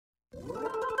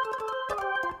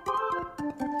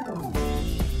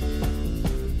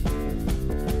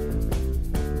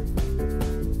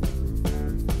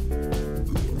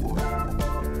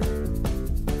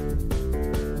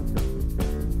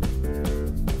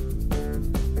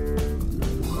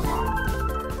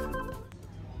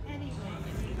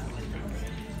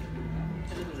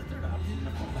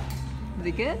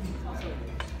it good?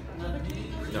 Not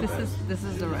bad. This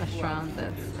is the restaurant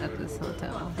that's at this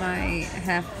hotel. I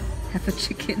have a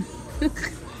chicken.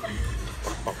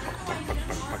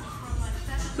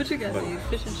 What you got? These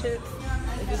fish and chips?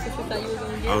 Is this what you thought you were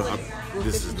gonna get?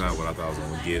 This is not what I thought I was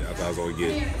gonna get. I thought I was gonna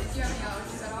get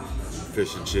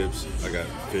fish and chips. I got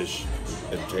fish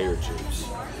and tater chips.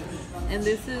 And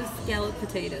this is scalloped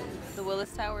potatoes. The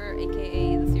Willis Tower,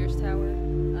 aka the Sears Tower.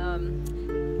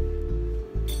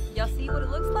 Y'all see what it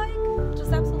looks like?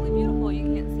 Just absolutely beautiful.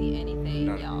 You can't see anything,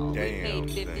 y'all. We paid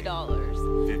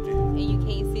 $50. 50. And you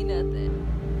can't see nothing.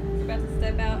 We're about to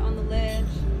step out on the ledge.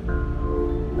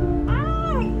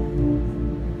 Ah!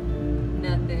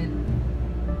 Nothing.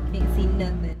 Can't see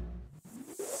nothing.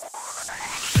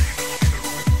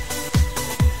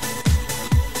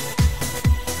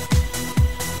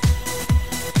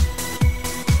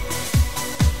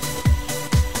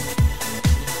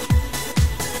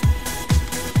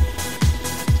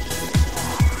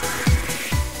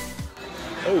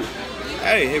 Oh,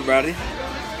 hey everybody.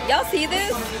 Y'all see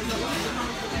this?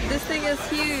 This thing is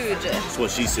huge. That's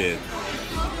what she said.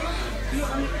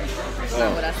 That's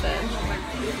not what I said.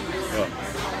 Oh.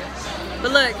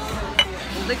 But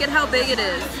look at how big it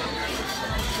is.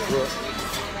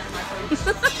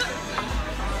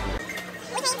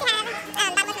 We came to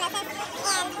have bottomless mimosas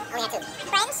and we had two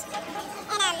French and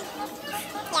yeah.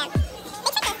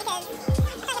 They tricked us because I thought it would have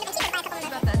been cheaper to buy a couple What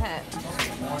mimosas. about that hat?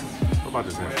 What about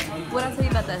this hat? What'd I tell you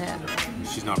about that hat?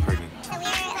 She's not pregnant. So we're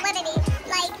what maybe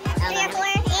like 3 or 4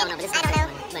 in? I don't know.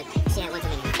 But she had one too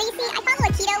many. But you see, I follow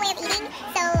a keto way of eating,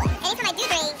 so anytime I do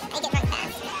drink, I get drunk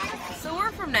fast. So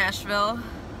we're from Nashville.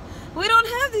 We don't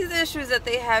have these issues that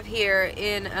they have here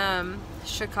in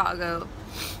Chicago.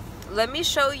 Let me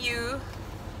show you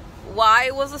why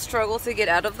it was a struggle to get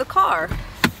out of the car.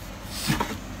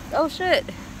 Oh shit.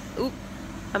 Oop.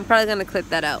 I'm probably gonna clip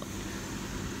that out.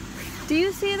 Do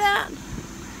you see that?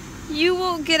 You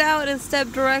will get out and step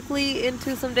directly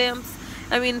into some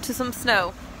into some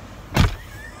snow.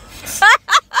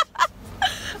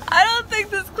 I don't think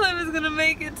this clip is gonna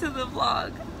make it to the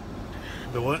vlog.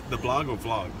 The what? The blog or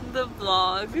vlog? The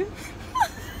vlog.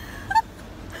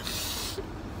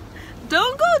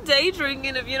 Don't go day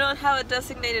drinking if you don't have a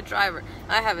designated driver.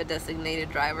 I have a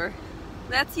designated driver.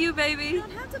 That's you, baby. You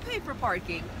don't have to pay for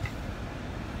parking.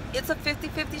 It's a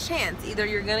 50-50 chance. Either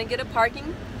you're gonna get a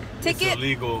parking ticket It's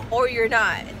illegal. or you're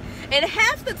not. And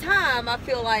half the time I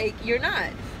feel like you're not.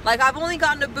 Like I've only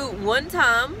gotten a boot one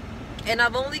time and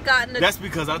I've only gotten a That's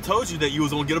because I told you that you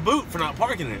was gonna get a boot for not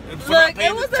parking it. Look,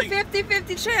 it was a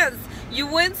 50-50 chance. You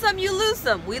win some, you lose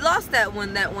some. We lost that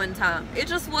one time. It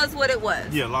just was what it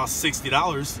was. Yeah, lost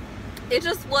 $60 It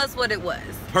just was what it was.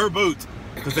 per boot.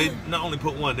 Because they not only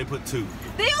put one, they put two.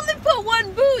 They only put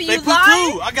one boot, you They put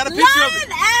lying? two. I got a picture of it.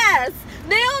 Lying ass.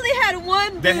 They only had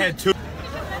one boot. They had two.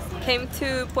 Came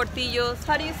to Portillo's.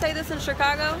 How do you say this in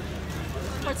Chicago?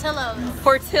 Portillo's.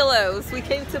 Portillo's. We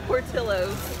came to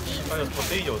Portillo's.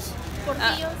 Portillos.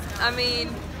 Portillo's. I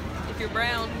mean, if you're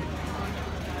brown.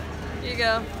 Here you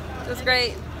go. It was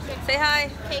great. Say hi.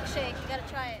 Cake shake. You gotta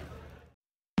try it.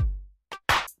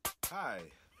 Hi.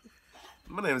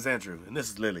 My name is Andrew, and this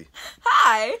is Lily.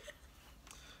 Hi.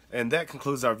 And that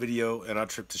concludes our video and our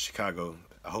trip to Chicago.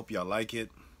 I hope y'all like it.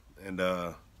 And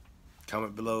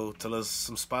comment below. Tell us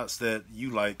some spots that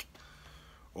you like.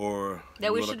 Or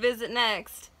That we should visit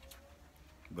next.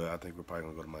 But I think we're probably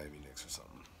going to go to Miami next or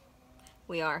something.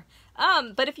 We are.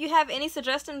 But if you have any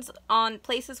suggestions on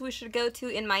places we should go to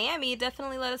in Miami,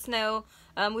 definitely let us know.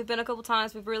 We've been a couple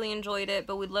times. We've really enjoyed it.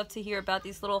 But we'd love to hear about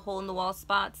these little hole-in-the-wall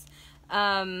spots.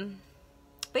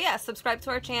 But yeah, subscribe to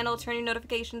our channel, turn your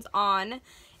notifications on,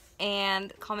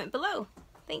 and comment below.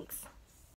 Thanks.